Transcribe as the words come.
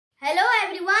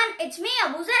it's me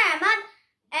AbuZar Ahmed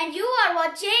and you are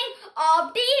watching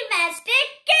Optimistic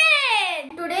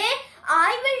Kids. Today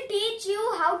I will teach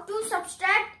you how to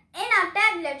subtract in a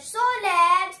tablet. So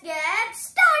let's get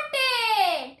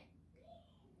started.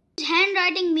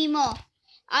 Handwriting memo.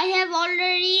 I have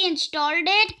already installed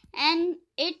it and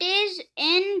it is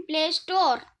in Play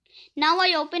Store. Now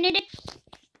I open it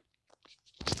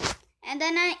and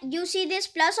then you see this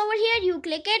plus over here. You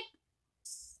click it.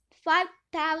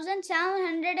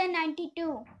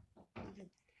 5792.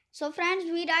 So friends,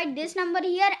 we write this number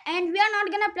here and we are not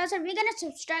gonna plus it, we're gonna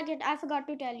subtract it. I forgot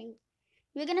to tell you,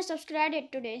 we're gonna subtract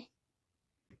it today.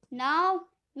 Now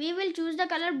we will choose the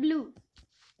color blue.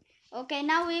 Okay,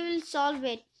 now we will solve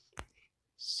it.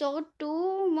 So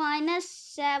 2 minus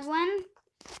 7,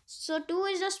 so 2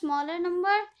 is the smaller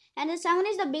number and the 7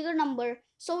 is the bigger number,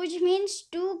 so which means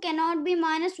 2 cannot be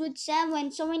minus with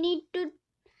 7, so we need to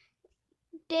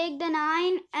take the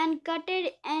 9 and cut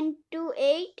it into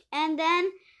 8, and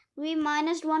then we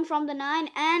minus 1 from the 9,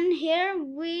 and here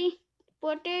we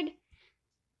put it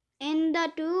in the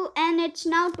 2 and it's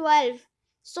now 12.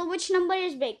 So which number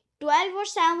is big, 12 or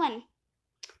 7?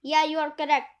 Yeah, you are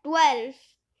correct, 12.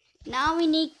 Now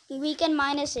we can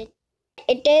minus it.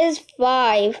 It is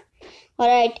 5.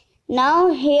 Alright,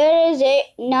 now here is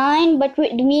 9, but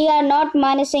we are not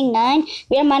minusing 9,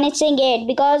 we are minusing 8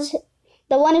 because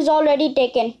the 1 is already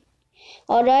taken.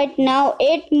 Alright, now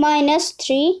 8 minus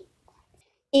 3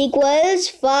 equals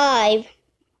 5.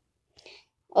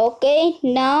 Okay,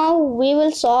 now we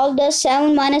will solve the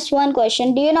 7 minus 1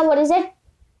 question. Do you know what is it?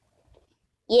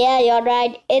 Yeah, you're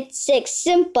right. It's 6.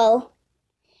 Simple.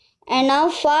 And now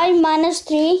 5 minus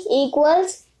 3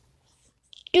 equals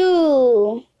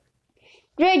 2.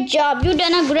 Great job. You've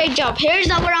done a great job. Here's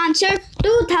our answer,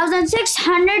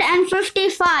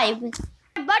 2655.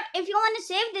 But if you want to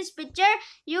save this picture,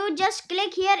 you just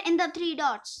click here in the 3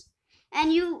 dots. And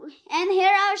here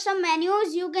are some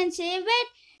menus, you can save it.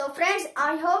 So friends,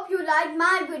 I hope you liked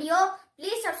my video.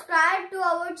 Please subscribe to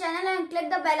our channel and click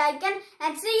the bell icon.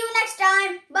 And see you next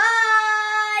time. Bye.